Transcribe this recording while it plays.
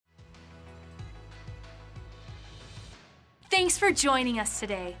Thanks for joining us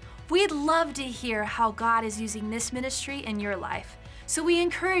today. We'd love to hear how God is using this ministry in your life. So we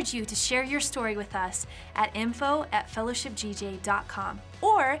encourage you to share your story with us at info@fellowshipgj.com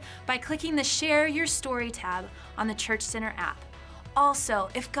or by clicking the Share Your Story tab on the Church Center app. Also,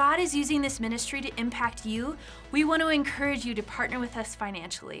 if God is using this ministry to impact you, we want to encourage you to partner with us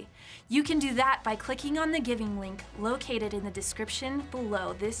financially. You can do that by clicking on the giving link located in the description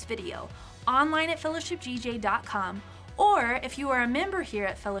below this video, online at fellowshipgj.com, or if you are a member here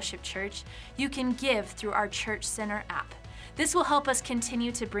at Fellowship Church, you can give through our Church Center app. This will help us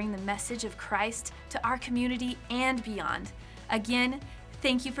continue to bring the message of Christ to our community and beyond. Again,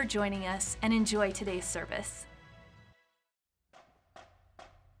 thank you for joining us and enjoy today's service.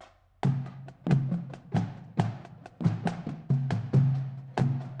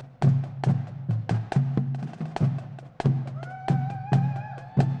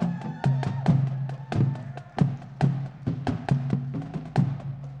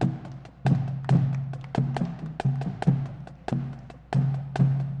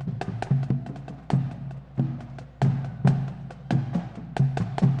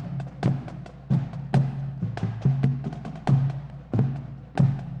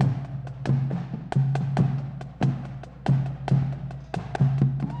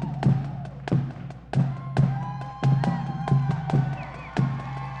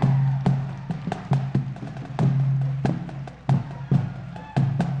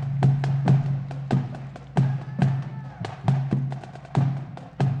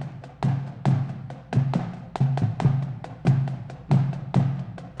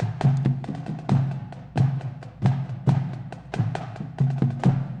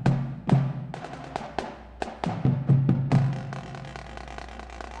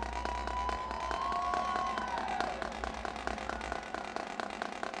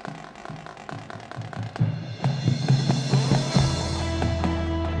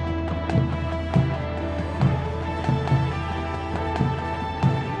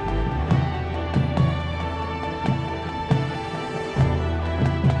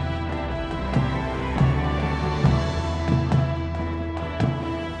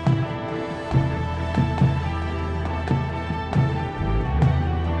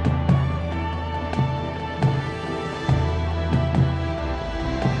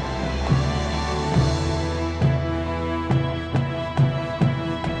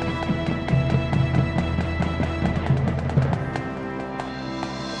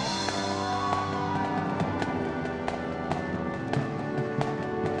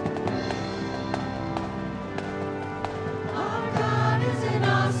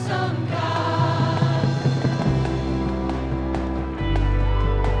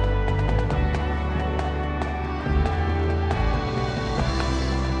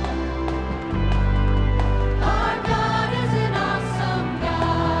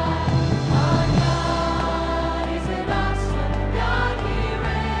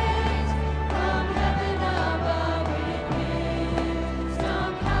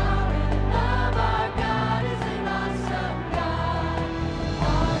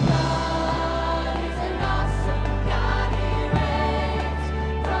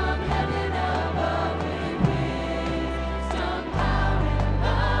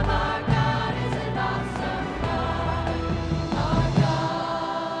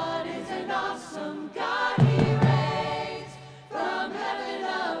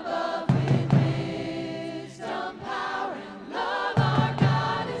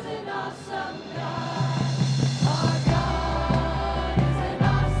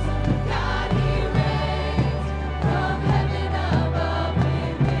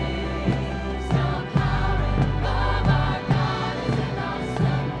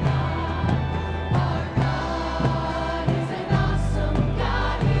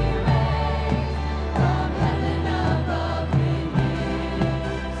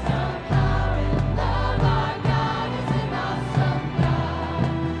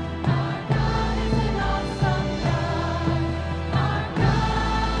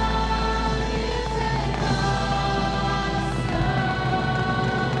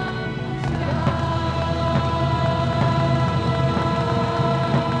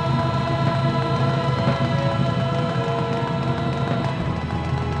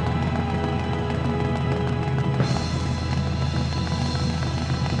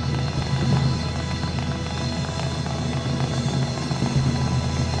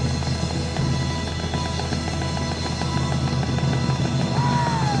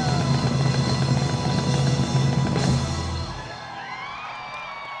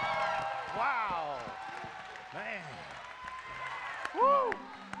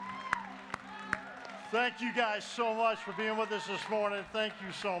 Thank you guys so much for being with us this morning. Thank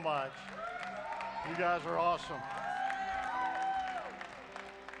you so much. You guys are awesome.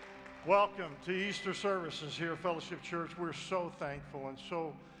 Welcome to Easter services here at Fellowship Church. We're so thankful and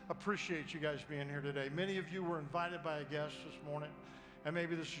so appreciate you guys being here today. Many of you were invited by a guest this morning, and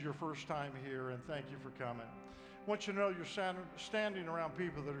maybe this is your first time here, and thank you for coming. I want you to know you're standing around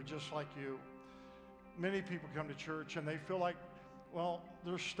people that are just like you. Many people come to church and they feel like, well,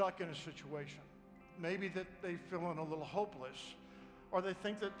 they're stuck in a situation. Maybe that they feeling a little hopeless, or they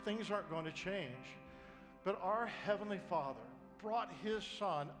think that things aren't going to change. But our Heavenly Father brought His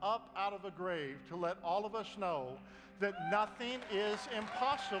Son up out of a grave to let all of us know that nothing is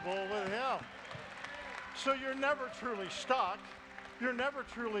impossible with Him. So you're never truly stuck. You're never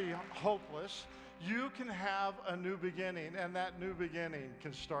truly hopeless. You can have a new beginning, and that new beginning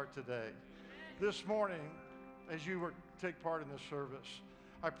can start today. This morning, as you take part in this service,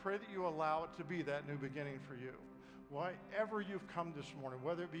 I pray that you allow it to be that new beginning for you. Wherever you've come this morning,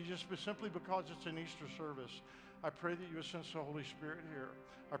 whether it be just simply because it's an Easter service, I pray that you would sense the Holy Spirit here.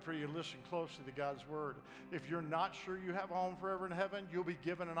 I pray you listen closely to God's word. If you're not sure you have a home forever in heaven, you'll be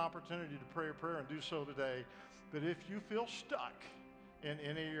given an opportunity to pray a prayer and do so today. But if you feel stuck in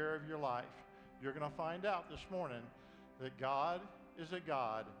any area of your life, you're going to find out this morning that God is a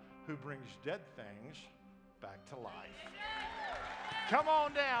God who brings dead things back to life. Come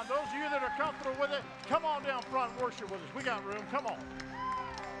on down. Those of you that are comfortable with it, come on down front and worship with us. We got room. Come on.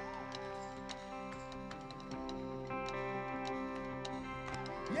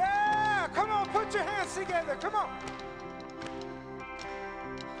 Yeah, come on, put your hands together. Come on.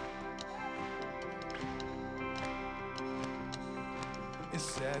 It's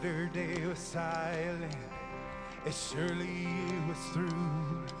Saturday was silent, as surely it was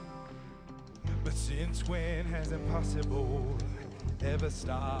through. But since when has impossible ever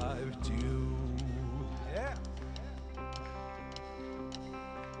stopped you? Yeah.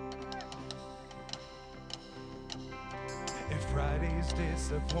 If Friday's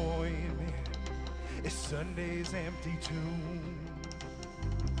disappointment is Sunday's empty tomb,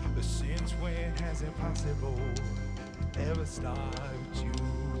 but since when has impossible ever stopped you?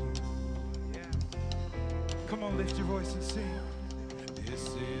 Yeah. Come on, lift your voice and sing. This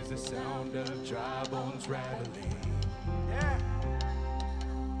is the sound of dry bones rattling. Yeah.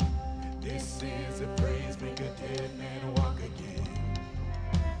 This is a praise make a dead man walk again.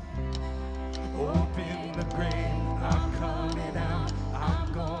 Open the grave, I'm coming out.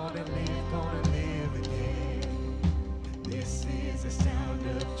 I'm gonna live again. This is the sound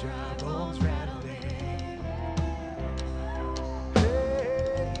of dry bones rattling.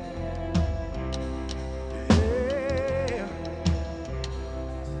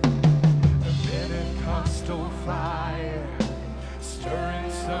 Fire,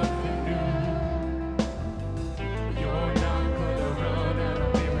 stirring something new. You're not gonna run out of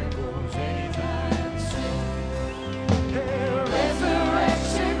miracles anytime soon.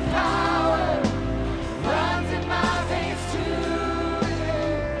 Resurrection power runs in my veins too.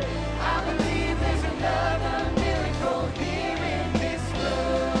 I believe there's another miracle here in this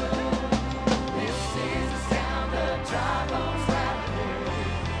room. This is the sound of dry bones rattling.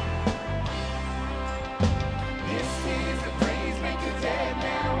 This is the praise make a dead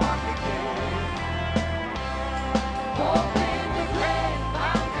man walk again. Open the grave,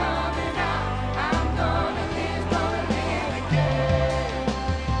 I'm coming out. I'm gonna live again.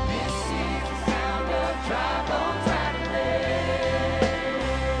 This is the sound of dry bones rattling.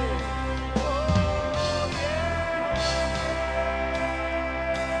 Oh yeah.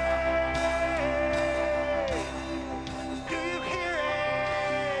 Do you hear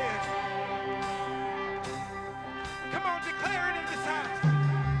it? Come on, declare it in this house.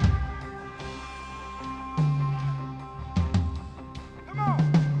 Come on.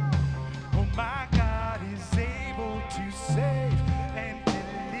 Oh, my God is able to save and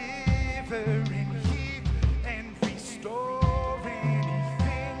deliver and heal and restore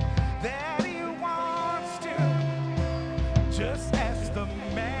anything that He wants to. Just as the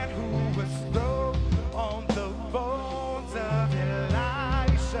man who was thrown on the bones of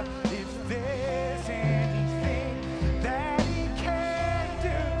Elisha, if there's anything that He can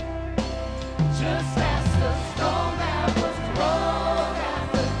do, just as the stone that was rolled at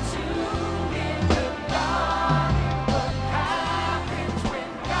the tomb in the dark, what happens when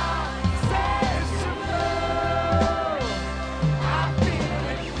God says to move? I feel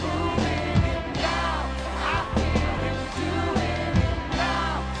Him moving it now. I feel Him doing it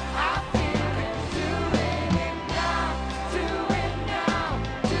now. I feel Him doing it now. Do it now.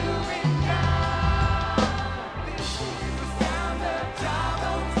 Do it now. This is the sound of dry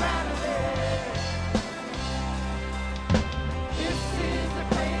bones rattling.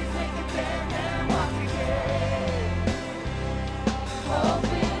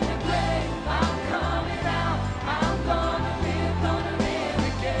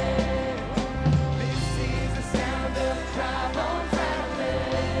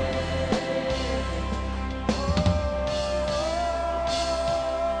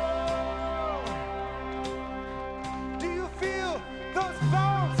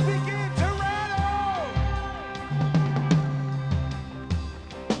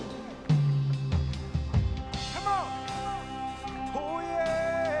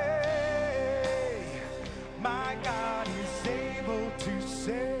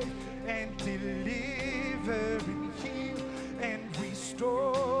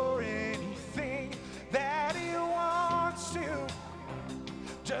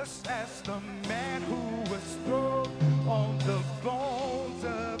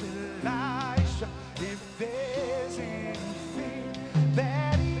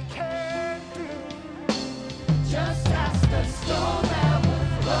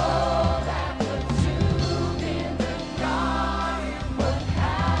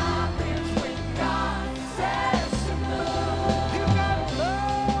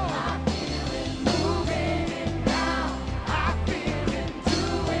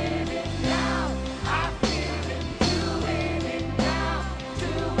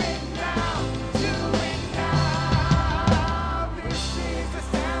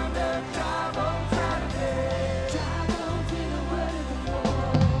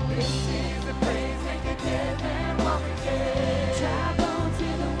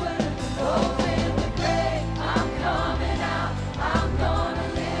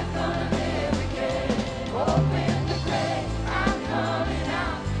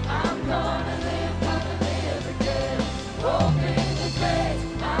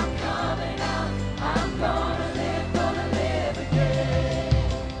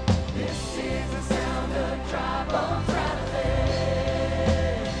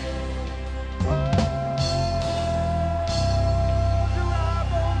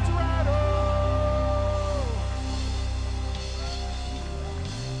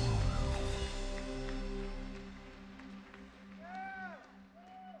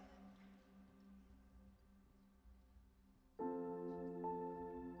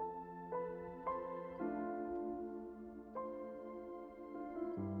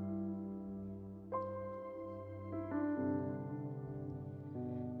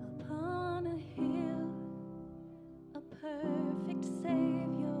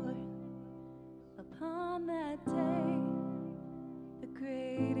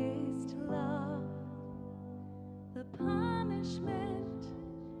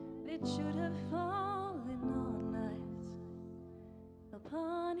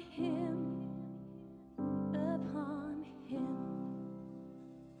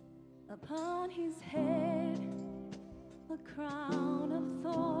 Upon his head a crown of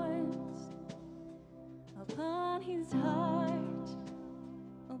thorns, upon his heart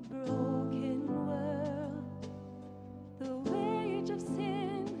a broken world. The wage of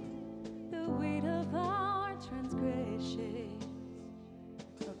sin, the weight of our transgressions,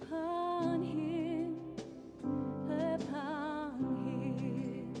 upon him, upon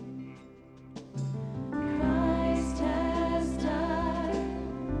him. Christ has died.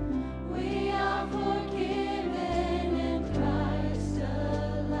 We are forgiven in Christ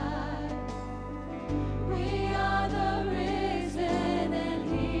alive. We are the risen.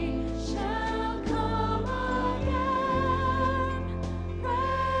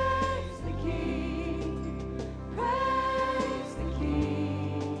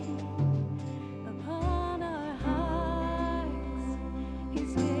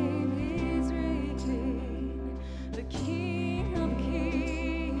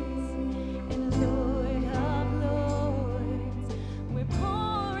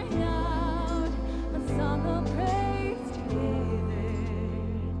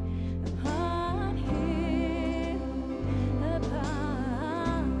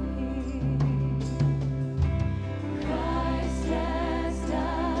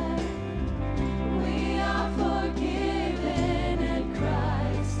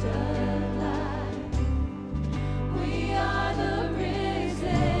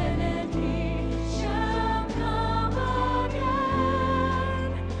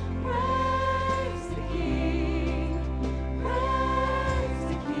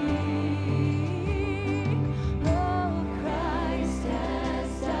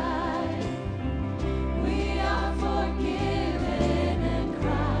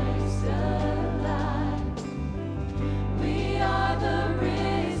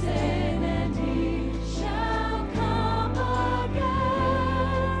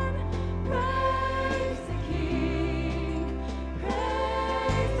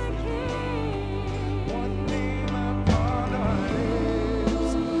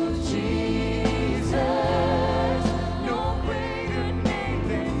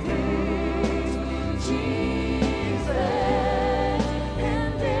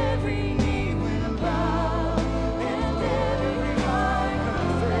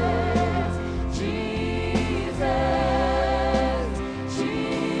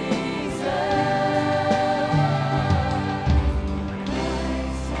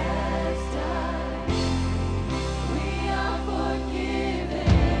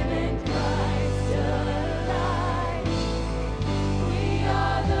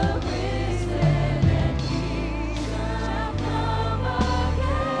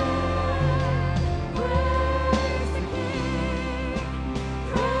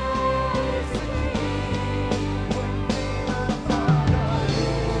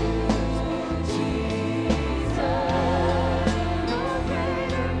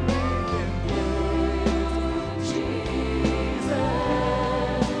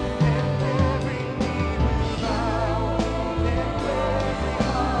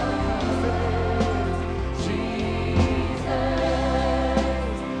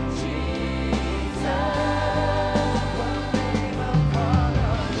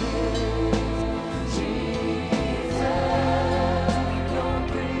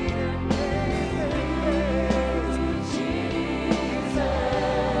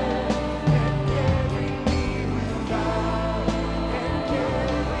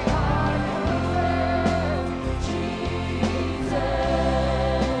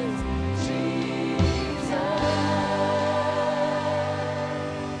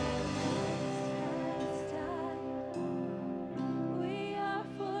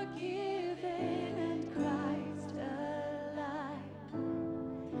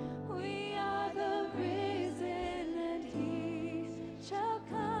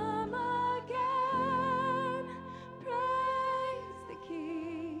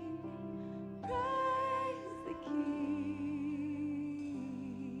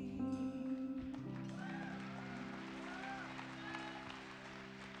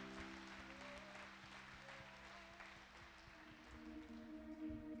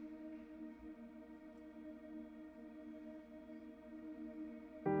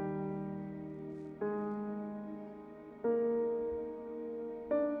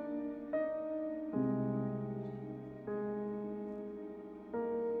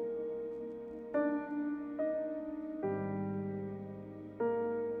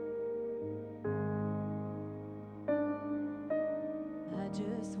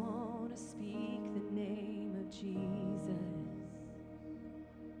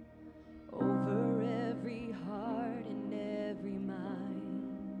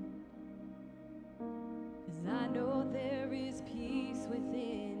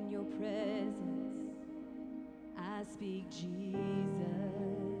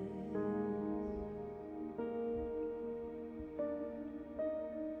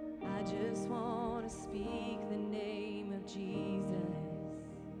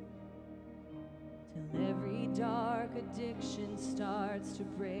 addiction starts to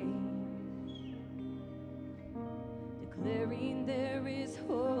break, declaring there is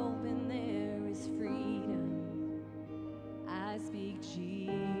hope and there is freedom. I speak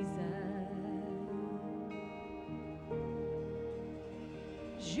Jesus.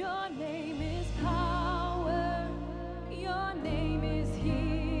 Your name is power. Your name is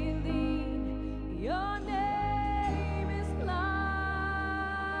healing. Your name is life.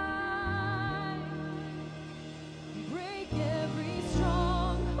 Break every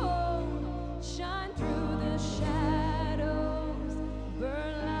stronghold. Shine through the shadows.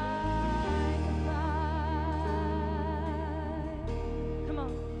 Burn like a fire. Come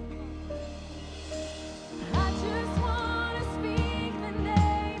on. I just want to speak the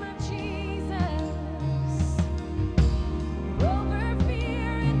name of Jesus over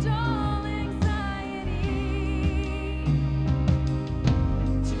fear and all anxiety.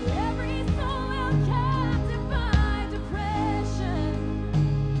 To every soul held captive by depression,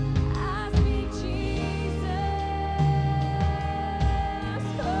 I speak Jesus.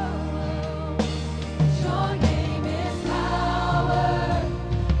 Oh, your name is power.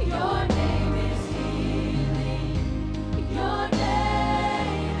 Your name is healing. Your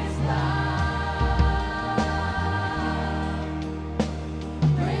name is life.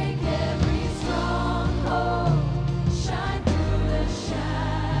 Break every stronghold. Shine through the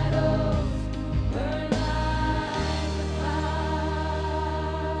shadows. Burn like a fire.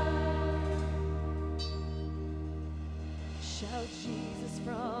 Shout Jesus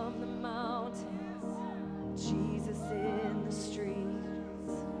from the mountains. Jesus in the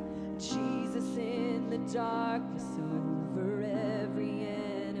streets. Jesus in the darkness over every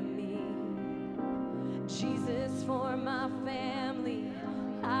enemy. Jesus for my family.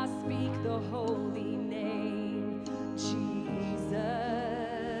 I speak the holy name. Jesus.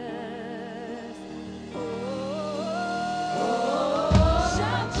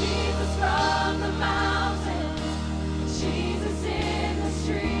 Shout Jesus from the mountains. Jesus in the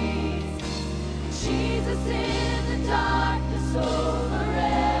streets. Jesus in the darkness over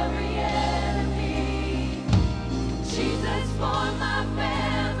every enemy. Jesus for my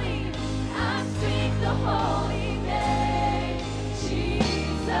family. I speak the holy name.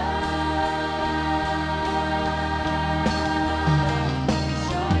 Jesus.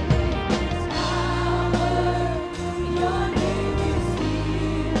 Your name is power. Your name is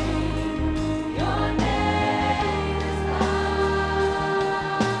healing. Your name is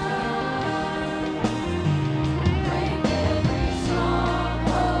life. Break every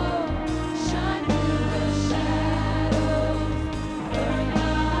stronghold. Shine through the shadows. Burn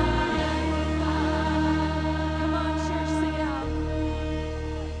like fire. Come on, church, sing it out.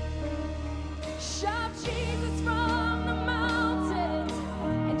 Shout Jesus from the mountains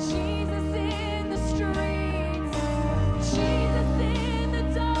and Jesus in the streets. Jesus in the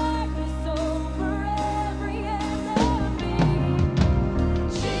darkness over every enemy.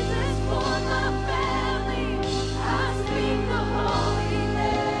 Jesus for my family. I speak the holy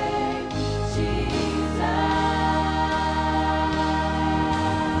name. Jesus.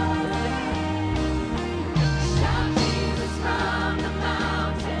 Shout Jesus from the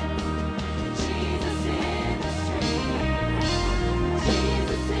mountains. Jesus in the streets.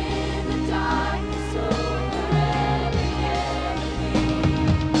 Jesus in the darkness over every enemy.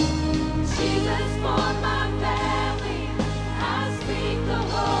 Jesus for my family. I speak the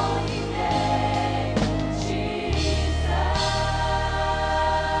holy name. Jesus.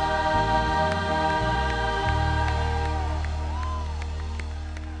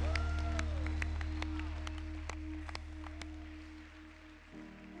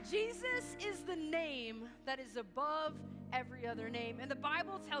 Jesus is the name that is above every other name. And the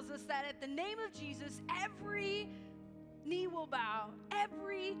Bible tells us that at the name of Jesus, every knee will bow,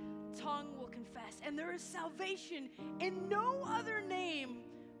 every tongue will confess. And there is salvation in no other name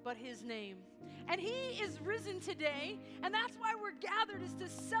but his name. And he is risen today, and that's why we're gathered, is to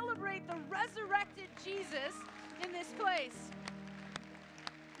celebrate the resurrected Jesus in this place.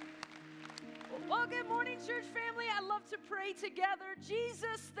 Well, good morning, church family. I love to pray together.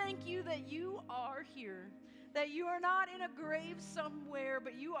 Jesus, thank you that you are here, that you are not in a grave somewhere,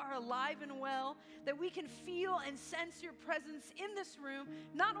 but you are alive and well, that we can feel and sense your presence in this room,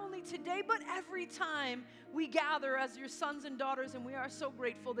 not only today, but every time we gather as your sons and daughters. And we are so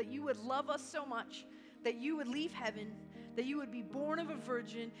grateful that you would love us so much, that you would leave heaven, that you would be born of a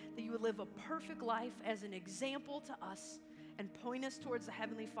virgin, that you would live a perfect life as an example to us and point us towards the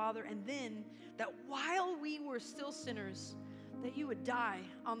Heavenly Father. And then that while we were still sinners, that you would die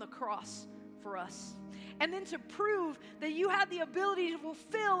on the cross for us. And then to prove that you had the ability to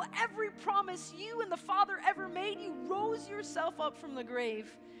fulfill every promise you and the Father ever made, you rose yourself up from the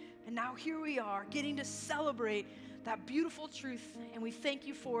grave. And now here we are, getting to celebrate that beautiful truth, and we thank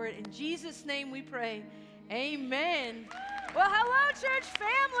you for it. In Jesus' name we pray, amen. Well, hello, church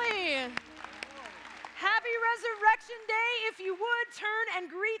family. Happy Resurrection Day. If you would, turn and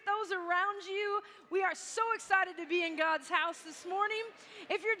greet those around you. We are so excited to be in God's house this morning.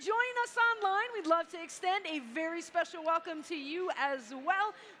 If you're joining us online, we'd love to extend a very special welcome to you as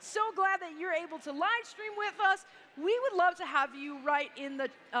well. So glad that you're able to live stream with us. We would love to have you right in the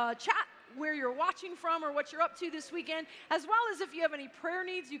chat where you're watching from or what you're up to this weekend, as well as if you have any prayer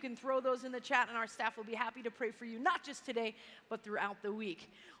needs, you can throw those in the chat and our staff will be happy to pray for you, not just today, but throughout the week.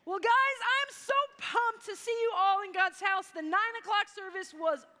 Well, guys, I'm so pumped to see you all in God's house. The 9 o'clock service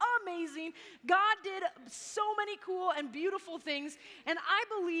was amazing. God did so many cool and beautiful things, and I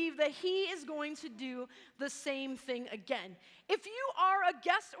believe that He is going to do the same thing again. If you are a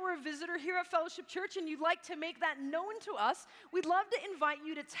guest or a visitor here at Fellowship Church and you'd like to make that known to us, we'd love to invite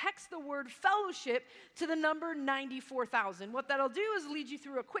you to text the word fellowship to the number 94,000. What that'll do is lead you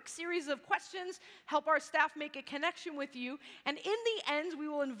through a quick series of questions, help our staff make a connection with you, and in the end, we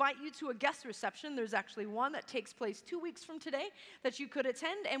will invite you to a guest reception. There's actually one that takes place 2 weeks from today that you could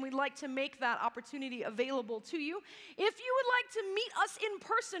attend, and we'd like to make that opportunity available to you. If you would like to meet us in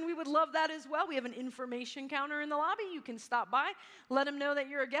person, we would love that as well. We have an information counter in the lobby. You can stop by, let them know that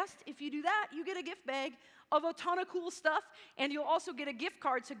you're a guest. If you do that, you get a gift bag of a ton of cool stuff, and you'll also get a gift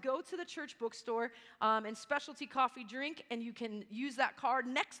card to go to the church bookstore and specialty coffee drink, and you can use that card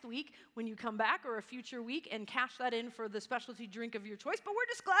next week when you come back or a future week and cash that in for the specialty drink of your choice. But we're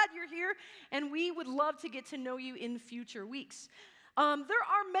just glad you're here, and we would love to get to know you in future weeks. There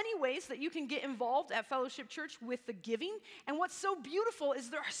are many ways that you can get involved at Fellowship Church with the giving, and what's so beautiful is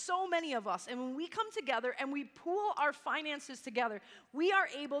there are so many of us, and when we come together and we pool our finances together, we are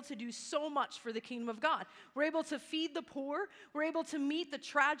able to do so much for the kingdom of God. We're able to feed the poor. We're able to meet the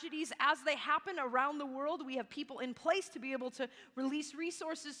tragedies as they happen around the world. We have people in place to be able to release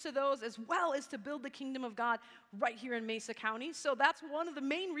resources to those, as well as to build the kingdom of God right here in Mesa County. So that's one of the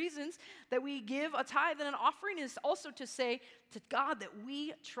main reasons that we give a tithe and an offering, is also to say to God that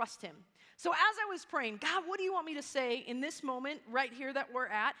we trust Him. So as I was praying, God, what do you want me to say in this moment right here that we're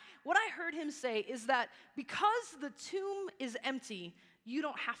at? What I heard Him say is that because the tomb is empty, you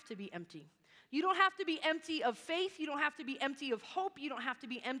don't have to be empty. You don't have to be empty of faith. You don't have to be empty of hope. You don't have to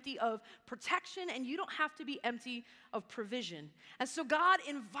be empty of protection. And you don't have to be empty of provision. And so God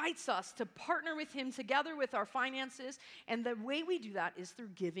invites us to partner with Him together with our finances. And the way we do that is through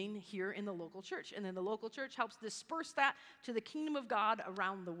giving here in the local church. And then the local church helps disperse that to the kingdom of God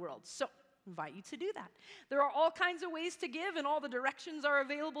around the world. So I invite you to do that. There are all kinds of ways to give, and all the directions are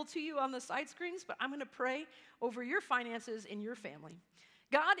available to you on the side screens. But I'm going to pray over your finances in your family.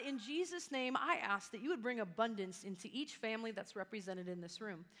 God, in Jesus' name, I ask that you would bring abundance into each family that's represented in this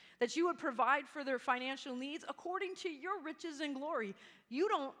room, that you would provide for their financial needs according to your riches and glory. You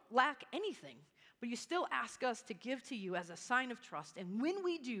don't lack anything, but you still ask us to give to you as a sign of trust. And when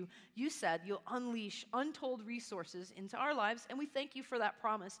we do, you said you'll unleash untold resources into our lives, and we thank you for that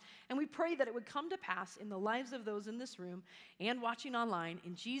promise. And we pray that it would come to pass in the lives of those in this room and watching online.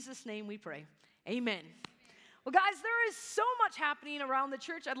 In Jesus' name we pray. Amen. Well, guys, there is so much happening around the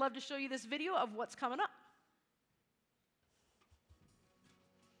church. I'd love to show you this video of what's coming up.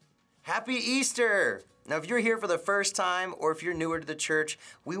 Happy Easter! Now, if you're here for the first time or if you're newer to the church,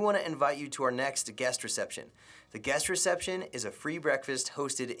 we want to invite you to our next guest reception. The guest reception is a free breakfast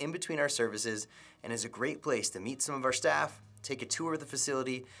hosted in between our services and is a great place to meet some of our staff, take a tour of the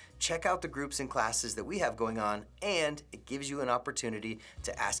facility, check out the groups and classes that we have going on, and it gives you an opportunity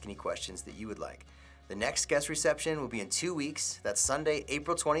to ask any questions that you would like. The next guest reception will be in 2 weeks. That's Sunday,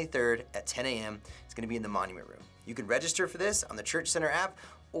 April 23rd at 10 a.m. It's going to be in the Monument Room. You can register for this on the Church Center app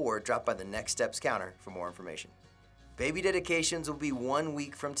or drop by the Next Steps counter for more information. Baby dedications will be 1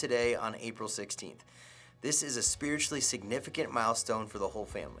 week from today on April 16th. This is a spiritually significant milestone for the whole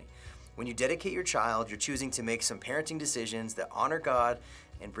family. When you dedicate your child, you're choosing to make some parenting decisions that honor God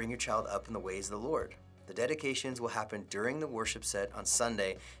and bring your child up in the ways of the Lord. The dedications will happen during the worship set on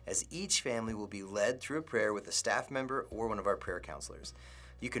Sunday, as each family will be led through a prayer with a staff member or one of our prayer counselors.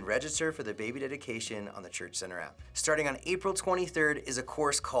 You can register for the baby dedication on the Church Center app. Starting on April 23rd is a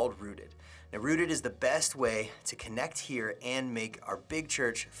course called Rooted. Now, Rooted is the best way to connect here and make our big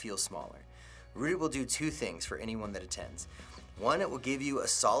church feel smaller. Rooted will do 2 things for anyone that attends. One, it will give you a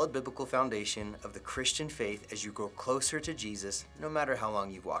solid biblical foundation of the Christian faith as you grow closer to Jesus, no matter how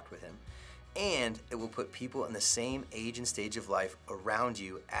long you've walked with Him. and it will put people in the same age and stage of life around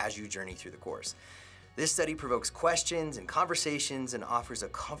you as you journey through the course. This study provokes questions and conversations and offers a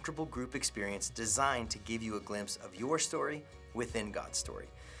comfortable group experience designed to give you a glimpse of your story within God's story.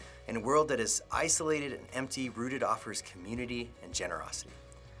 In a world that is isolated and empty, Rooted offers community and generosity.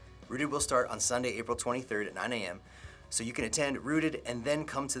 Rooted will start on Sunday, April 23rd at 9 a.m., so you can attend Rooted and then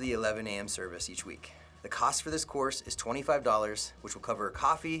come to the 11 a.m. service each week. The cost for this course is $25, which will cover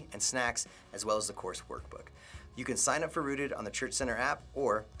coffee and snacks, as well as the course workbook. You can sign up for Rooted on the Church Center app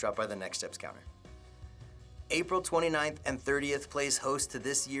or drop by the Next Steps counter. April 29th and 30th plays host to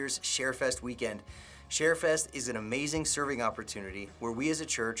this year's ShareFest weekend. ShareFest is an amazing serving opportunity where we as a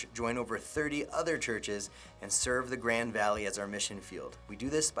church join over 30 other churches and serve the Grand Valley as our mission field. We do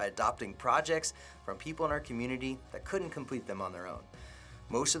this by adopting projects from people in our community that couldn't complete them on their own.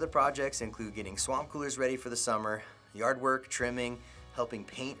 Most of the projects include getting swamp coolers ready for the summer, yard work, trimming, helping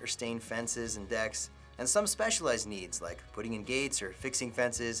paint or stain fences and decks, and some specialized needs like putting in gates or fixing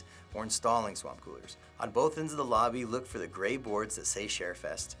fences or installing swamp coolers. On both ends of the lobby, look for the gray boards that say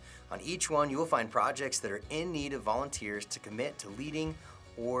ShareFest. On each one, you will find projects that are in need of volunteers to commit to leading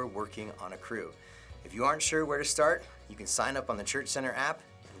or working on a crew. If you aren't sure where to start, you can sign up on the Church Center app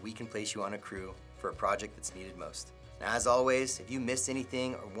and we can place you on a crew for a project that's needed most. Now, as always, if you missed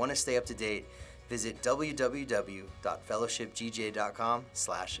anything or want to stay up to date, visit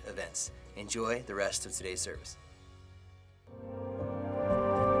www.fellowshipgj.com/events. Enjoy the rest of today's service.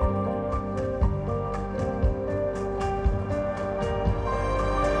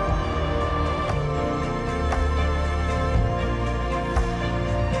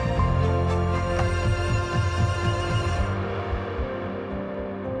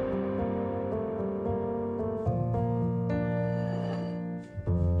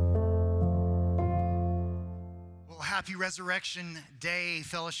 Happy Resurrection Day,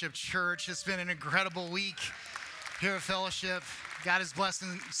 Fellowship Church. It's been an incredible week here at Fellowship. God has blessed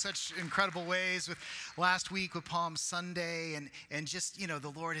in such incredible ways with last week with Palm Sunday and just,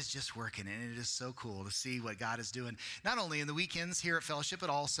 the Lord is just working, and it is so cool to see what God is doing, not only in the weekends here at Fellowship,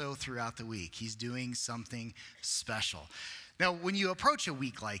 but also throughout the week. He's doing something special. Now, when you approach a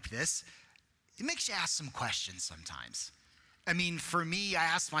week like this, it makes you ask some questions sometimes. I mean, for me, I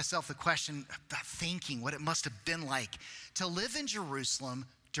asked myself the question about thinking what it must have been like to live in Jerusalem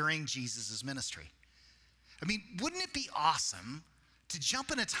during Jesus' ministry. I mean, wouldn't it be awesome to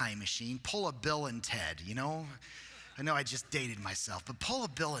jump in a time machine, pull a Bill and Ted, I know I just dated myself, but pull a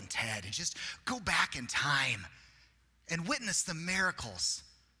Bill and Ted and just go back in time and witness the miracles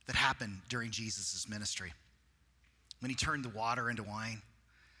that happened during Jesus' ministry. When he turned the water into wine,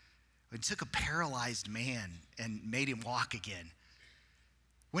 when he took a paralyzed man and made him walk again.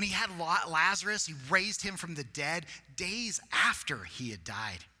 When he had Lazarus, he raised him from the dead days after he had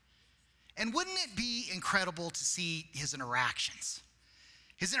died. And wouldn't it be incredible to see his interactions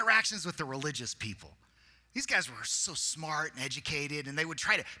with the religious people? These guys were so smart and educated, and they would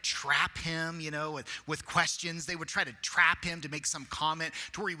try to trap him, with questions. They would try to trap him to make some comment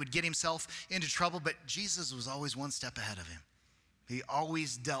to where he would get himself into trouble, but Jesus was always one step ahead of him. He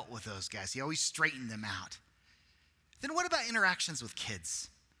always dealt with those guys. He always straightened them out. Then what about interactions with kids?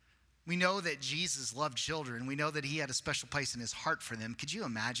 We know that Jesus loved children. We know that he had a special place in his heart for them. Could you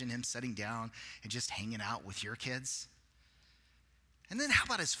imagine him sitting down and just hanging out with your kids? And then how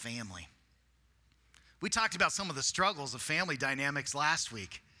about his family? We talked about some of the struggles of family dynamics last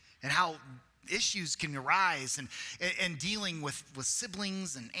week and how issues can arise and dealing with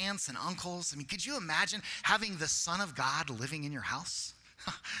siblings and aunts and uncles. I mean, could you imagine having the Son of God living in your house?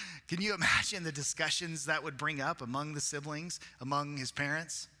 Can you imagine the discussions that would bring up among the siblings, among his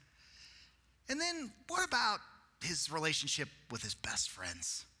parents? And then what about his relationship with his best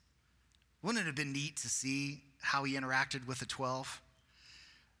friends? Wouldn't it have been neat to see how he interacted with the 12?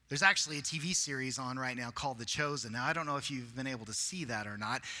 There's actually a TV series on right now called The Chosen. Now, I don't know if you've been able to see that or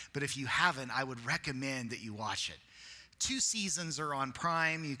not, but if you haven't, I would recommend that you watch it. 2 seasons are on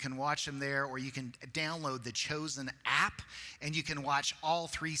Prime. You can watch them there, or you can download the Chosen app, and you can watch all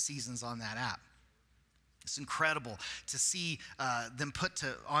 3 seasons on that app. It's incredible to see them put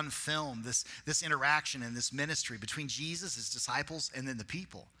on film this interaction and this ministry between Jesus, his disciples, and then the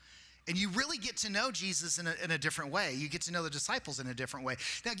people. And you really get to know Jesus in a different way. You get to know the disciples in a different way.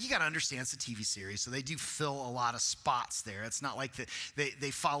 Now, you got to understand it's a TV series, so they do fill a lot of spots there. It's not like they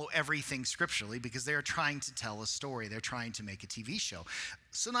follow everything scripturally because they're trying to tell a story. They're trying to make a TV show.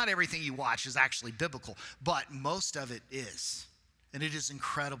 So not everything you watch is actually biblical, but most of it is. And it is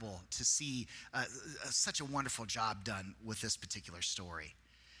incredible to see such a wonderful job done with this particular story.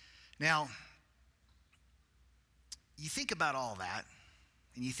 Now, you think about all that.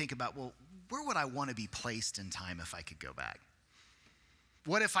 and you think about, well, where would I want to be placed in time if I could go back?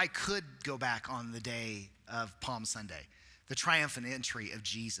 What if I could go back on the day of Palm Sunday, the triumphant entry of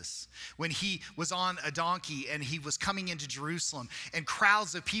Jesus, when he was on a donkey and he was coming into Jerusalem, and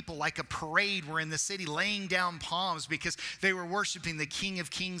crowds of people like a parade were in the city laying down palms because they were worshiping the King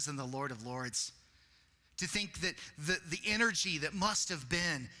of Kings and the Lord of Lords. To think that the energy that must have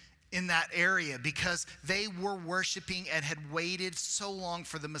been in that area, because they were worshiping and had waited so long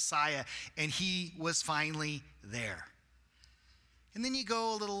for the Messiah, and he was finally there. And then you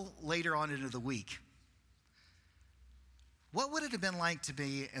go a little later on into the week. What would it have been like to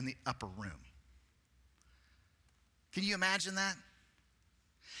be in the upper room? Can you imagine that?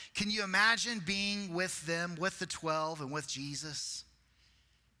 Can you imagine being with them, with the 12 and with Jesus?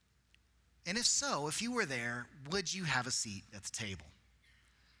 And if so, if you were there, would you have a seat at the table?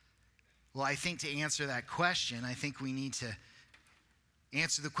 Well, I think to answer that question, I think we need to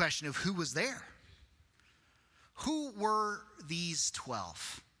answer the question of who was there. Who were these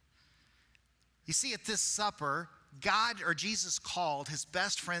 12? You see, at this supper, God or Jesus called his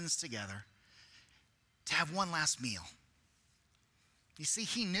best friends together to have one last meal. You see,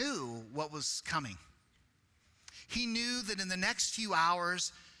 he knew what was coming. He knew that in the next few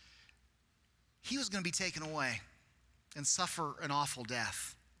hours, he was going to be taken away and suffer an awful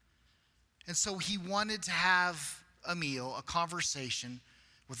death. And so he wanted to have a meal, a conversation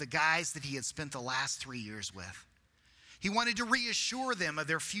with the guys that he had spent the last 3 years with. He wanted to reassure them of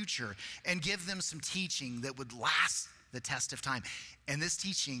their future and give them some teaching that would last the test of time. And this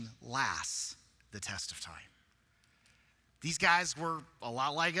teaching lasts the test of time. These guys were a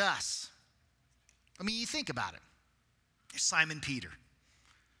lot like us. I mean, you think about it. There's Simon Peter.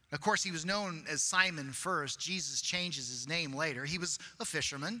 Of course, he was known as Simon first. Jesus changes his name later. He was a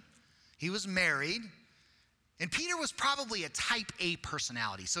fisherman. He was married. And Peter was probably a type A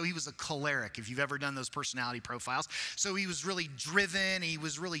personality. So he was a choleric, if you've ever done those personality profiles. So he was really driven. He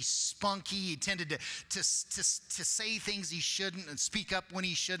was really spunky. He tended to say things he shouldn't and speak up when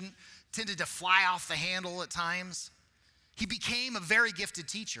he shouldn't. Tended to fly off the handle at times. He became a very gifted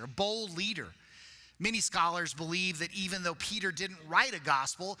teacher, a bold leader. Many scholars believe that even though Peter didn't write a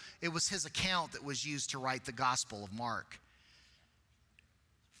gospel, it was his account that was used to write the Gospel of Mark.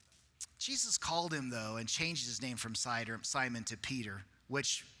 Jesus called him, though, and changed his name from Simon to Peter,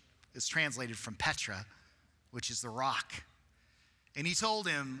 which is translated from Petra, which is the rock. And he told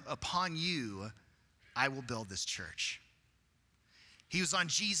him, upon you, I will build this church. He was on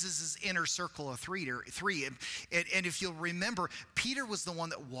Jesus' inner circle of three. And if you'll remember, Peter was the one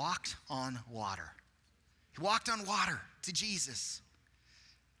that walked on water. He walked on water to Jesus.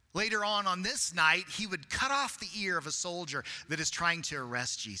 Later on this night, he would cut off the ear of a soldier that is trying to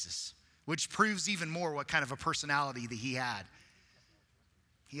arrest Jesus, which proves even more what kind of a personality that he had.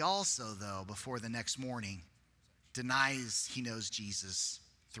 He also, though, before the next morning, denies he knows Jesus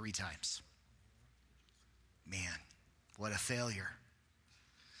 3 times. Man, what a failure.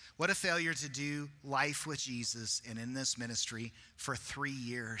 What a failure to do life with Jesus and in this ministry for 3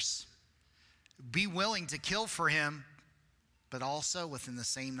 years. Be willing to kill for him, but also within the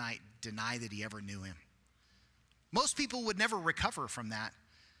same night deny that he ever knew him. Most people would never recover from that,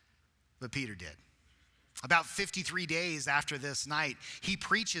 but Peter did. About 53 days after this night, he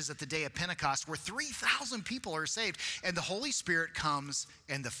preaches at the day of Pentecost where 3,000 people are saved, and the Holy Spirit comes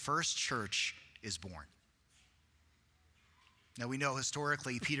and the first church is born. Now, we know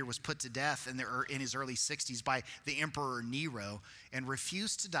historically Peter was put to death in his early 60s by the Emperor Nero and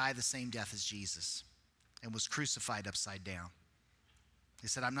refused to die the same death as Jesus and was crucified upside down. He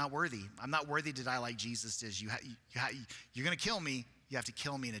said, I'm not worthy. I'm not worthy to die like Jesus did. You're going to kill me. You have to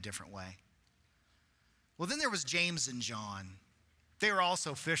kill me in a different way. Well, then there was James and John. They were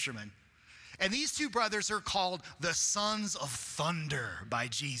also fishermen. And these 2 brothers are called the Sons of Thunder by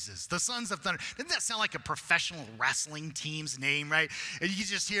Jesus. The Sons of Thunder. Doesn't that sound like a professional wrestling team's name, right? And you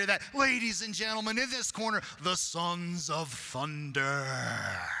just hear that, ladies and gentlemen, in this corner, the Sons of Thunder.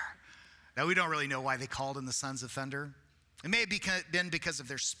 Now, we don't really know why they called them the Sons of Thunder. It may have been because of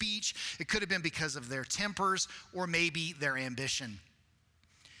their speech. It could have been because of their tempers, or maybe their ambition.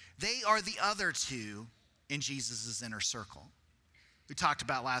 They are the other 2 in Jesus' inner circle. We talked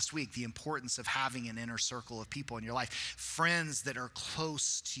about last week the importance of having an inner circle of people in your life. Friends that are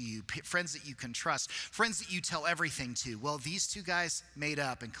close to you, friends that you can trust, friends that you tell everything to. Well, these 2 guys made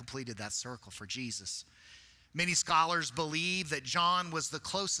up and completed that circle for Jesus. Many scholars believe that John was the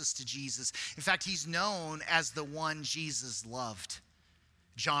closest to Jesus. In fact, he's known as the one Jesus loved.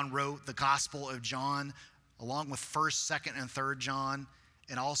 John wrote the Gospel of John along with 1st, 2nd, and 3rd John,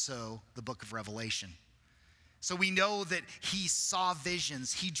 and also the book of Revelation. So we know that he saw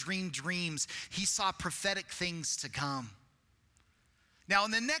visions, he dreamed dreams, he saw prophetic things to come. Now,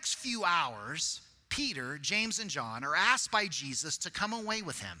 in the next few hours, Peter, James, and John are asked by Jesus to come away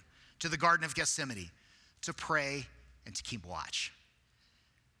with him to the Garden of Gethsemane to pray and to keep watch.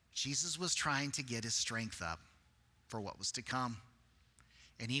 Jesus was trying to get his strength up for what was to come.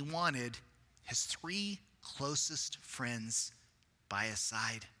 And he wanted his 3 closest friends by his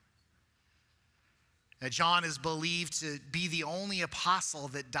side. Now, John is believed to be the only apostle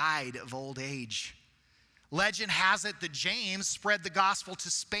that died of old age. Legend has it that James spread the gospel to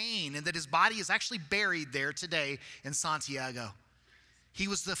Spain and that his body is actually buried there today in Santiago. He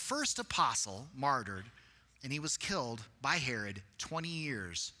was the first apostle martyred, and he was killed by Herod 20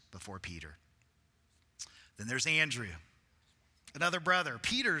 years before Peter. Then there's Andrew, another brother,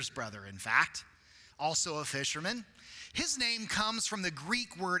 Peter's brother, in fact, also a fisherman. His name comes from the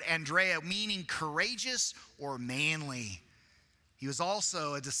Greek word Andrea, meaning courageous or manly. He was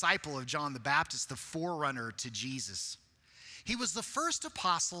also a disciple of John the Baptist, the forerunner to Jesus. He was the first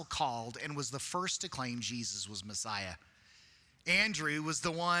apostle called and was the first to claim Jesus was Messiah. Andrew was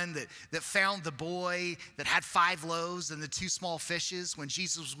the one that found the boy that had 5 loaves and the 2 small fishes when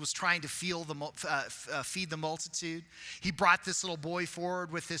Jesus was trying to feed the multitude. He brought this little boy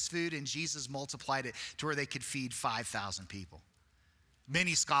forward with this food, and Jesus multiplied it to where they could feed 5,000 people.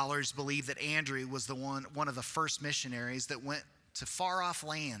 Many scholars believe that Andrew was one of the first missionaries that went to far-off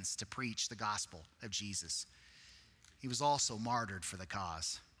lands to preach the gospel of Jesus. He was also martyred for the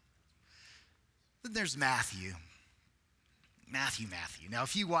cause. Then there's Matthew. Matthew. Now,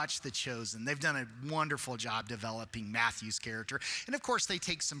 if you watch The Chosen, they've done a wonderful job developing Matthew's character. And of course, they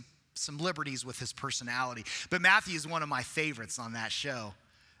take some liberties with his personality. But Matthew is one of my favorites on that show.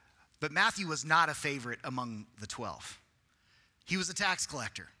 But Matthew was not a favorite among the 12. He was a tax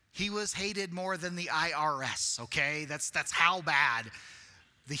collector. He was hated more than the IRS, okay? That's how bad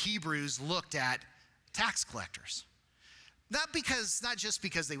the Hebrews looked at tax collectors. Not just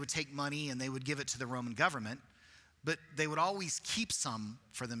because they would take money and they would give it to the Roman government, but they would always keep some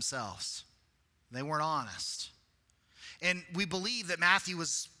for themselves. They weren't honest. And we believe that Matthew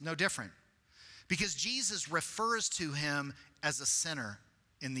was no different because Jesus refers to him as a sinner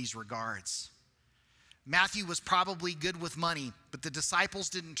in these regards. Matthew was probably good with money, but the disciples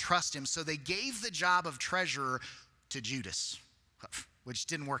didn't trust him, so they gave the job of treasurer to Judas, which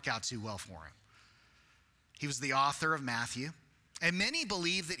didn't work out too well for him. He was the author of Matthew. And many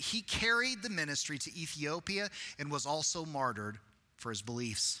believe that he carried the ministry to Ethiopia and was also martyred for his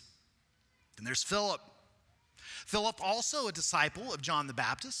beliefs. Then there's Philip. Philip, also a disciple of John the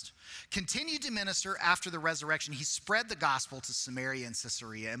Baptist, continued to minister after the resurrection. He spread the gospel to Samaria and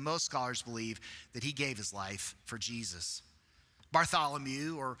Caesarea, and most scholars believe that he gave his life for Jesus.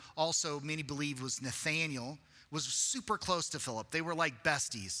 Bartholomew, or also many believe was Nathaniel, was super close to Philip. They were like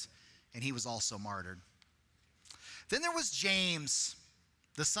besties, and he was also martyred. Then there was James,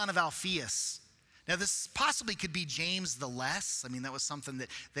 the son of Alphaeus. Now, this possibly could be James the Less. I mean, that was something that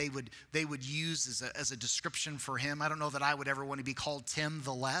they would use as a description for him. I don't know that I would ever want to be called Tim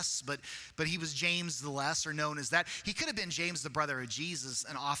the Less, but he was James the Less, or known as that. He could have been James, the brother of Jesus,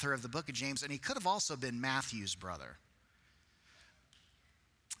 an author of the book of James, and he could have also been Matthew's brother.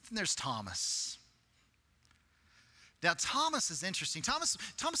 Then there's Thomas. Now, Thomas is interesting.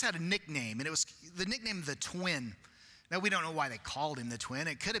 Thomas had a nickname, and it was the nickname of the twin. Now, we don't know why they called him the twin.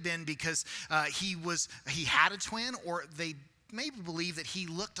 It could have been because he had a twin, or they maybe believe that he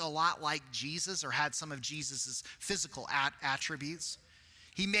looked a lot like Jesus or had some of Jesus's physical attributes.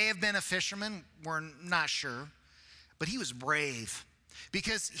 He may have been a fisherman. We're not sure. But he was brave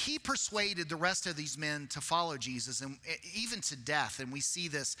because he persuaded the rest of these men to follow Jesus, and even to death. And we see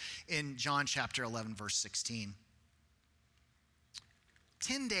this in John chapter 11, verse 16.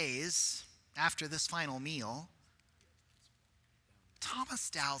 10 days after this final meal, Thomas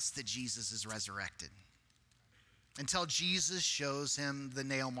doubts that Jesus is resurrected until Jesus shows him the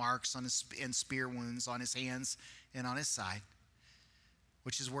nail marks and spear wounds on his hands and on his side,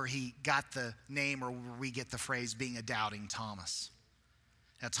 which is where he got the name, or where we get the phrase being a doubting Thomas.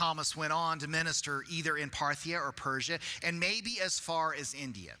 Now, Thomas went on to minister either in Parthia or Persia, and maybe as far as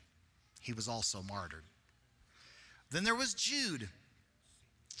India. He was also martyred. Then there was Jude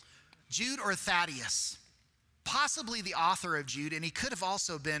or Thaddeus, possibly the author of Jude, and he could have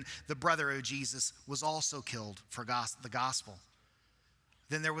also been the brother of Jesus, was also killed for the gospel.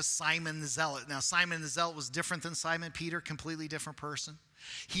 Then there was Simon the Zealot. Now, Simon the Zealot was different than Simon Peter, completely different person.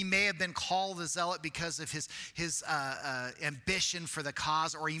 He may have been called the Zealot because of his ambition for the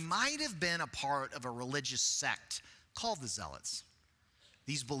cause, or he might have been a part of a religious sect called the Zealots.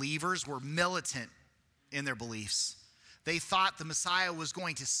 These believers were militant in their beliefs. They thought the Messiah was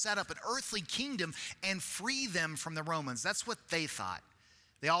going to set up an earthly kingdom and free them from the Romans. That's what they thought.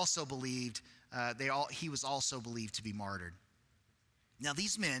 They also believed, he was also believed to be martyred. Now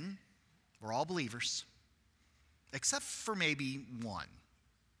these men were all believers, except for maybe one.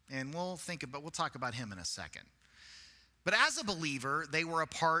 And we'll talk about him in a second. But as a believer, they were a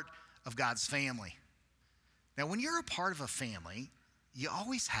part of God's family. Now, when you're a part of a family, you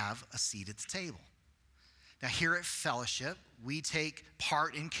always have a seat at the table. Now, here at Fellowship, we take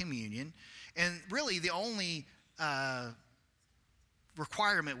part in communion, and really the only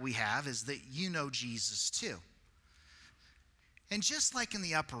requirement we have is that you know Jesus too. And just like in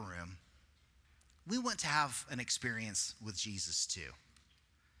the upper room, we want to have an experience with Jesus too.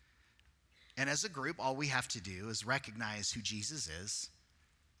 And as a group, all we have to do is recognize who Jesus is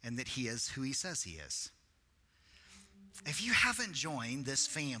and that he is who he says he is. If you haven't joined this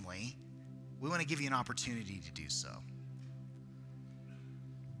family, we want to give you an opportunity to do so.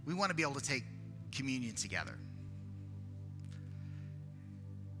 We want to be able to take communion together.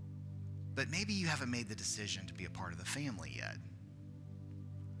 But maybe you haven't made the decision to be a part of the family yet.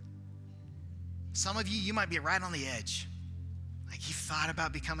 Some of you might be right on the edge. Like you thought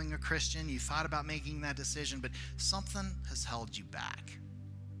about becoming a Christian, you thought about making that decision, but something has held you back.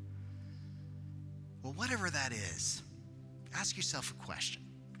 Well, whatever that is, ask yourself a question.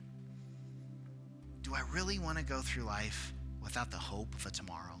 Do I really want to go through life without the hope of a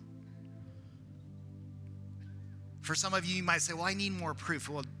tomorrow? For some of you, you might say, well, I need more proof.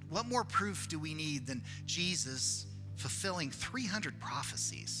 Well, what more proof do we need than Jesus fulfilling 300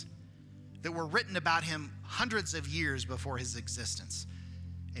 prophecies that were written about him hundreds of years before his existence?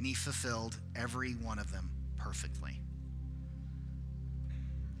 And he fulfilled every one of them perfectly.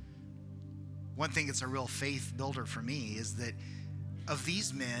 One thing that's a real faith builder for me is that of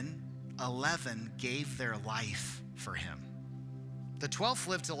these men, 11 gave their life for him. The 12th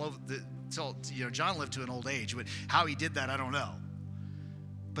lived till John lived to an old age, but how he did that, I don't know.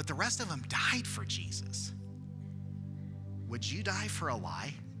 But the rest of them died for Jesus. Would you die for a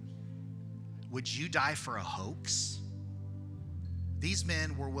lie? Would you die for a hoax? These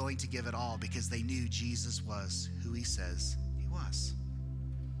men were willing to give it all because they knew Jesus was who he says he was.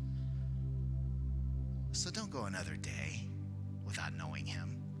 So don't go another day without knowing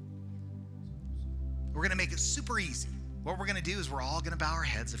him. We're going to make it super easy. What we're going to do is we're all going to bow our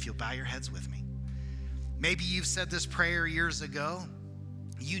heads, if you'll bow your heads with me. Maybe you've said this prayer years ago.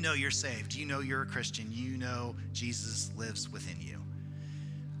 You know you're saved. You know you're a Christian. You know Jesus lives within you.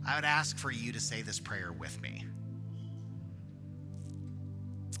 I would ask for you to say this prayer with me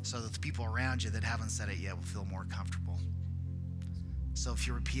so that the people around you that haven't said it yet will feel more comfortable. So if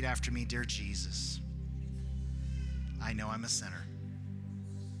you repeat after me, dear Jesus, I know I'm a sinner.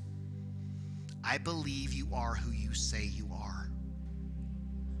 I believe you are who you say you are,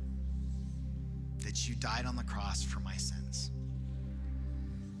 that you died on the cross for my sins.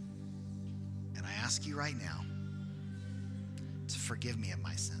 And I ask you right now to forgive me of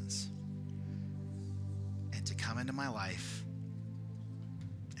my sins and to come into my life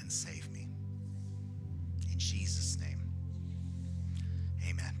and save me. In Jesus' name,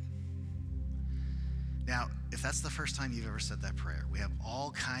 amen. Now, if that's the first time you've ever said that prayer, we have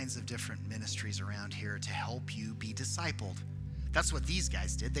all kinds of different ministries around here to help you be discipled. That's what these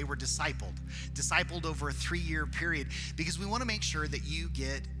guys did. They were discipled over a 3-year period because we want to make sure that you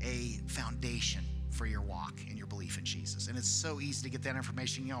get a foundation for your walk and your belief in Jesus. And it's so easy to get that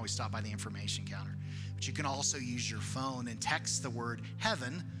information. You can always stop by the information counter. But you can also use your phone and text the word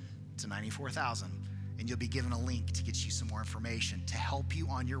heaven to 94,000, and you'll be given a link to get you some more information to help you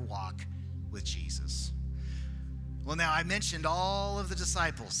on your walk with Jesus. Well, now I mentioned all of the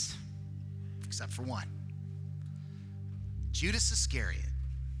disciples, except for one. Judas Iscariot.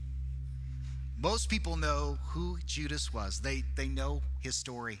 Most people know who Judas was. They know his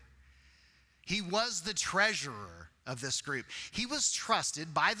story. He was the treasurer of this group. He was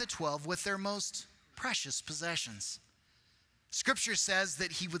trusted by the 12 with their most precious possessions. Scripture says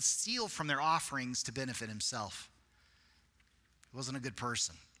that he would steal from their offerings to benefit himself. He wasn't a good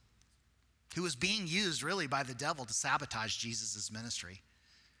person. He was being used really by the devil to sabotage Jesus' ministry.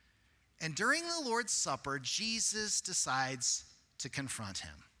 And during the Lord's Supper, Jesus decides to confront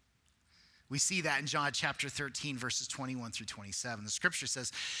him. We see that in John chapter 13, verses 21 through 27. The scripture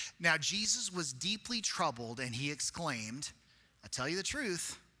says, now Jesus was deeply troubled and he exclaimed, I tell you the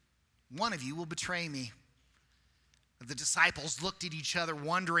truth, one of you will betray me. The disciples looked at each other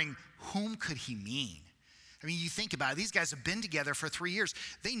wondering, whom could he mean? I mean, you think about it, these guys have been together for 3 years.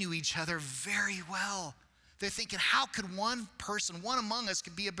 They knew each other very well. They're thinking, how could one person, one among us,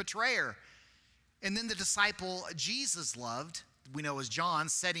 could be a betrayer? And then the disciple Jesus loved, we know as John,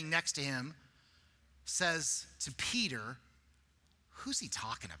 sitting next to him, says to Peter, who's he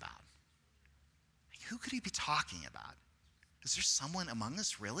talking about? Like, who could he be talking about? Is there someone among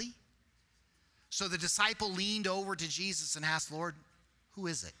us, really? So the disciple leaned over to Jesus and asked, Lord, who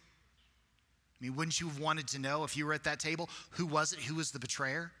is it? I mean, wouldn't you have wanted to know if you were at that table? Who was it? Who was the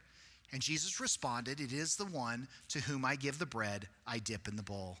betrayer? And Jesus responded, it is the one to whom I give the bread I dip in the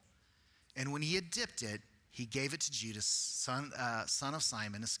bowl. And when he had dipped it, he gave it to Judas, son of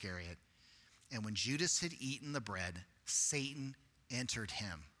Simon Iscariot. And when Judas had eaten the bread, Satan entered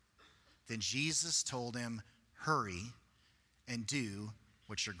him. Then Jesus told him, hurry and do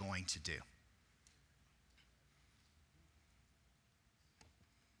what you're going to do.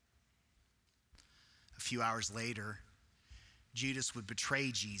 A few hours later, Judas would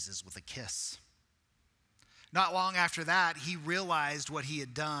betray Jesus with a kiss. Not long after that, he realized what he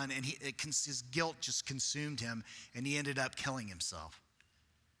had done, and his guilt just consumed him, and he ended up killing himself.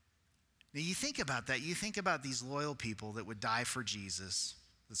 Now, you think about that. You think about these loyal people that would die for Jesus,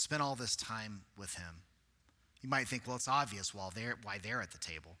 that spent all this time with him. You might think, well, it's obvious why they're at the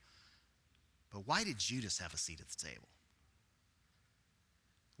table. But why did Judas have a seat at the table?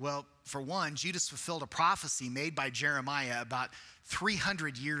 Well, for one, Judas fulfilled a prophecy made by Jeremiah about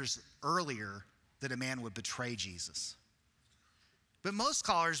 300 years earlier that a man would betray Jesus. But most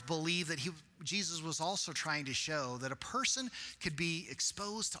scholars believe that Jesus was also trying to show that a person could be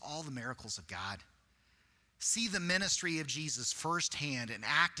exposed to all the miracles of God, see the ministry of Jesus firsthand, and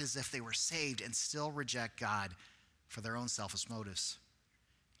act as if they were saved and still reject God for their own selfish motives.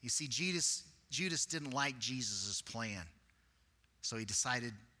 You see, Judas didn't like Jesus' plan, so he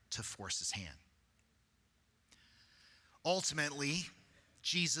decided to force his hand. Ultimately,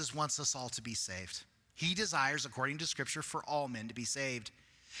 Jesus wants us all to be saved. He desires, according to Scripture, for all men to be saved.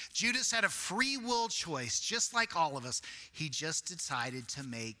 Judas had a free will choice, just like all of us. He just decided to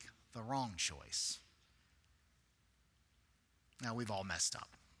make the wrong choice. Now, we've all messed up.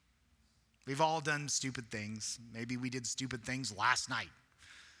 We've all done stupid things. Maybe we did stupid things last night.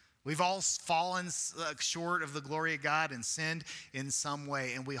 We've all fallen short of the glory of God and sinned in some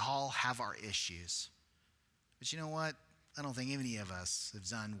way, and we all have our issues. But you know what? I don't think any of us have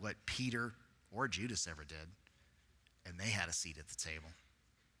done what Peter or Judas ever did, and they had a seat at the table.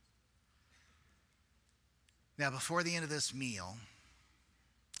 Now, before the end of this meal,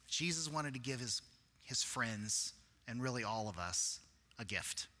 Jesus wanted to give his friends, and really all of us, a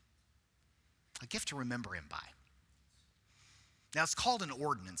gift to remember him by. Now, it's called an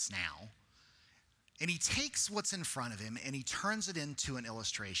ordinance now, and he takes what's in front of him and he turns it into an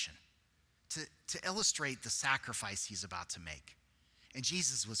illustration to illustrate the sacrifice he's about to make. And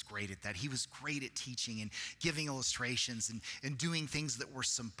Jesus was great at that. He was great at teaching and giving illustrations and doing things that were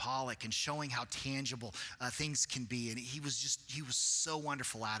symbolic and showing how tangible things can be. And he was so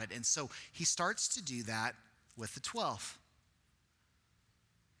wonderful at it. And so he starts to do that with the 12.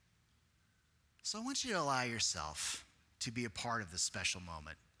 So I want you to allow yourself to be a part of this special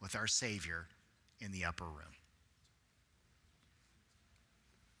moment with our Savior in the upper room.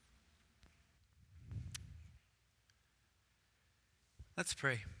 Let's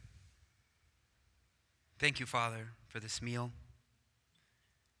pray. Thank you, Father, for this meal.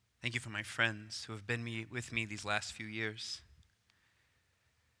 Thank you for my friends who have been with me these last few years.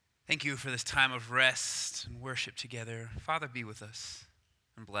 Thank you for this time of rest and worship together. Father, be with us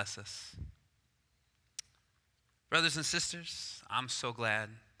and bless us. Brothers and sisters, I'm so glad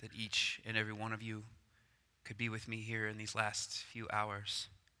that each and every one of you could be with me here in these last few hours.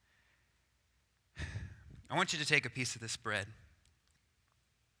 I want you to take a piece of this bread.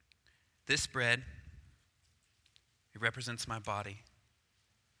 This bread, it represents my body,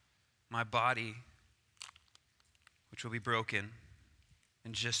 which will be broken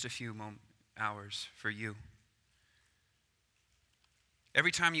in just a few hours for you.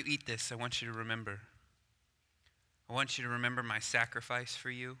 Every time you eat this, I want you to remember my sacrifice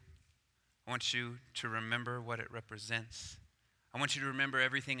for you. I want you to remember what it represents. I want you to remember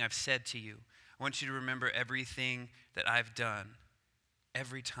everything I've said to you. I want you to remember everything that I've done.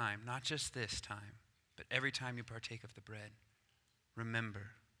 Every time, not just this time, but every time you partake of the bread,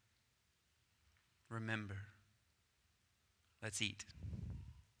 remember. Let's eat.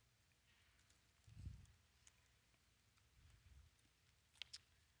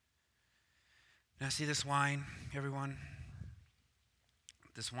 Now see this wine, everyone?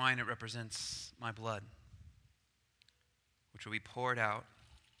 This wine, it represents my blood, which will be poured out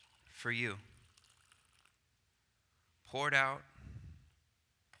for you. Poured out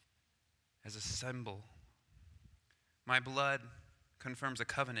as a symbol. My blood confirms a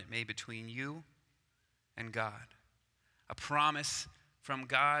covenant made between you and God. A promise from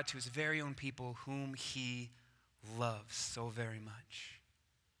God to his very own people whom he loves so very much.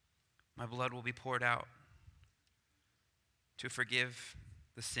 My blood will be poured out to forgive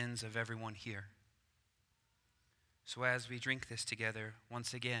the sins of everyone here. So as we drink this together,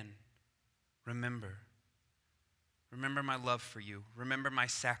 once again, remember my love for you. Remember my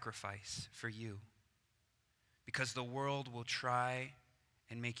sacrifice for you. Because the world will try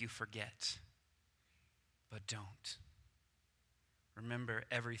and make you forget, but don't. Remember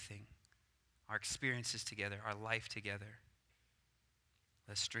everything, our experiences together, our life together.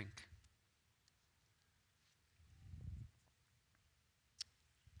 Let's drink.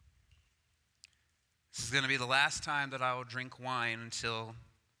 This is going to be the last time that I will drink wine until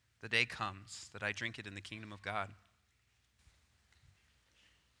the day comes that I drink it in the kingdom of God.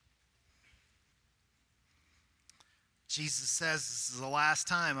 Jesus says this is the last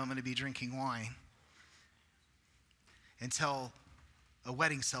time I'm going to be drinking wine until a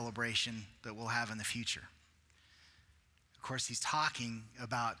wedding celebration that we'll have in the future. Of course, he's talking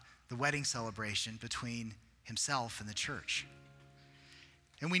about the wedding celebration between himself and the church.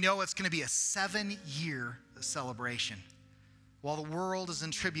 And we know it's going to be a 7-year celebration. While the world is in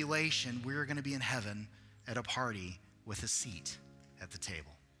tribulation, we're going to be in heaven at a party with a seat at the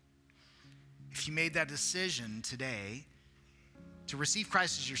table. If you made that decision today to receive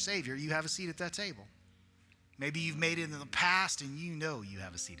Christ as your Savior, you have a seat at that table. Maybe you've made it in the past and you know you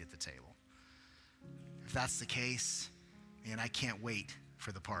have a seat at the table. If that's the case, man, I can't wait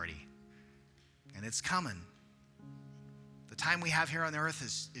for the party. And it's coming. The time we have here on the earth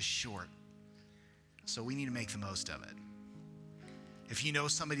is short. So we need to make the most of it. If you know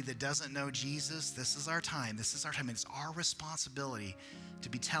somebody that doesn't know Jesus, this is our time. This is our time. It's our responsibility to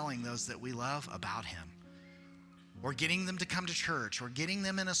be telling those that we love about him. Or getting them to come to church, or getting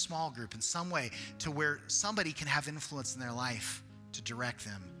them in a small group in some way to where somebody can have influence in their life to direct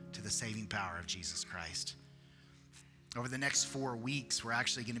them to the saving power of Jesus Christ. Over the next 4 weeks, we're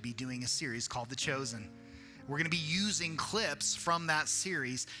actually going to be doing a series called The Chosen. We're going to be using clips from that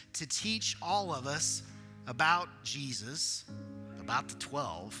series to teach all of us about Jesus, about the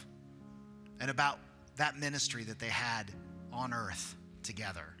 12, and about that ministry that they had on earth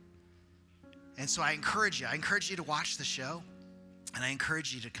together. And so I encourage you to watch the show, and I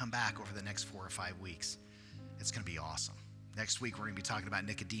encourage you to come back over the next 4 or 5 weeks. It's going to be awesome. Next week, we're going to be talking about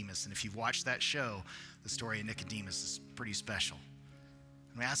Nicodemus, and if you've watched that show, the story of Nicodemus is pretty special.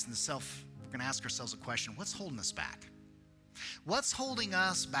 And we're going to ask ourselves a question: what's holding us back? What's holding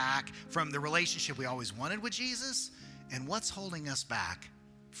us back from the relationship we always wanted with Jesus, and what's holding us back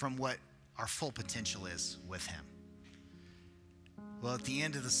from what our full potential is with him? Well, at the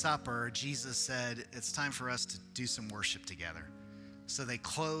end of the supper, Jesus said, it's time for us to do some worship together. So they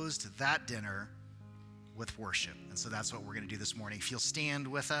closed that dinner with worship. And so that's what we're going to do this morning. If you'll stand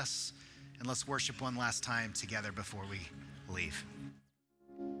with us, and let's worship one last time together before we leave.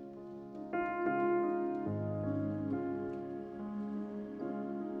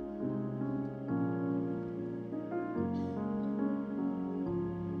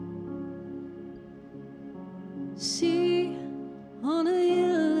 See, on a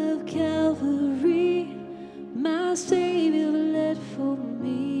hill of Calvary, my Savior bled for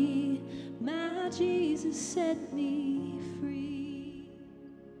me. My Jesus set me free.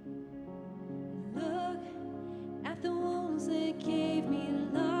 Look at the wounds that gave me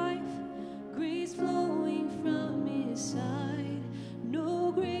life, grace flowing from his side.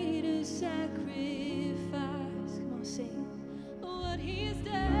 No greater sacrifice. Come on, sing. What he's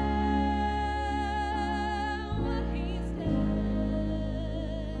done.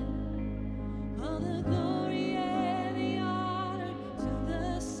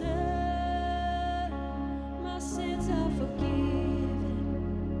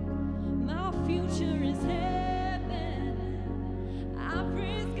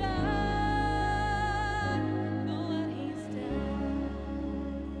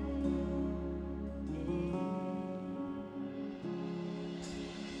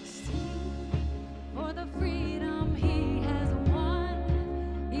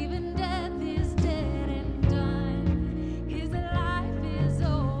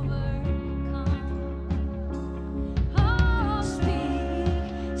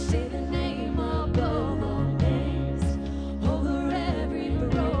 Say the name above all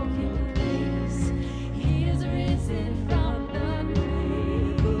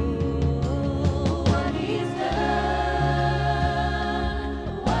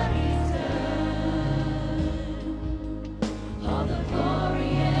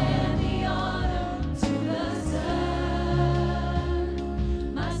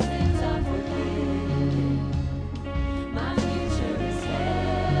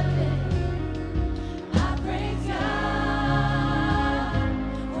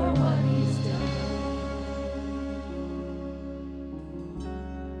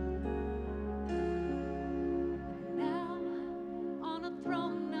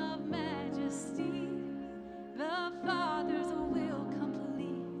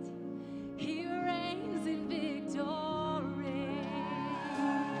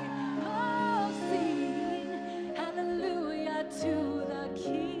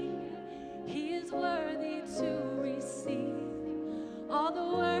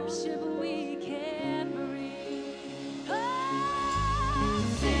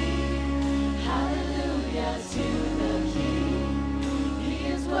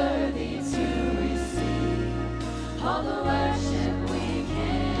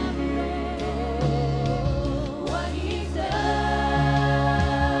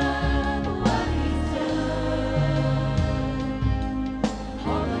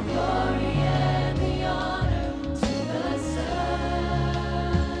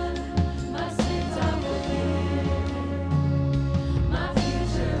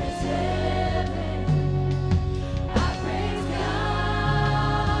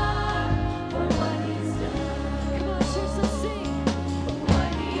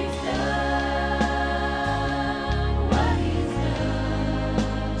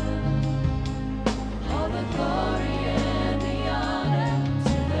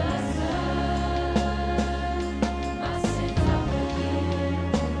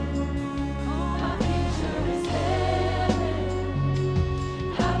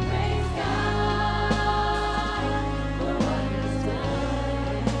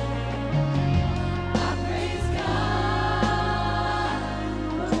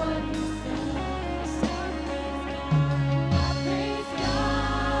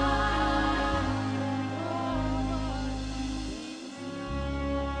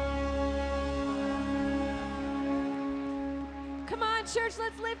on, church,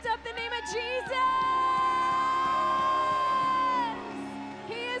 let's lift up the name of Jesus.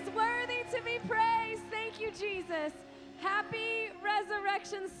 He is worthy to be praised. Thank you, Jesus. Happy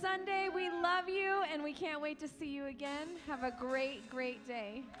Resurrection Sunday. We love you, and we can't wait to see you again. Have a great, great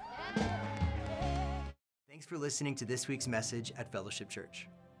day. Thanks for listening to this week's message at Fellowship Church.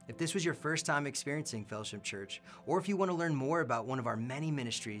 If this was your first time experiencing Fellowship Church, or if you want to learn more about one of our many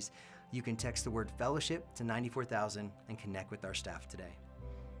ministries, you can text the word fellowship to 94,000 and connect with our staff today.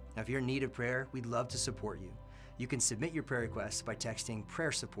 Now, if you're in need of prayer, we'd love to support you. You can submit your prayer requests by texting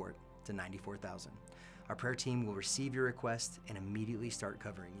prayer support to 94,000. Our prayer team will receive your request and immediately start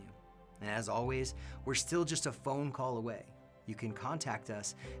covering you. And as always, we're still just a phone call away. You can contact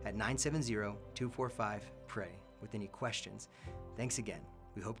us at 970-245-PRAY with any questions. Thanks again.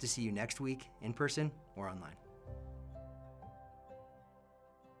 We hope to see you next week in person or online.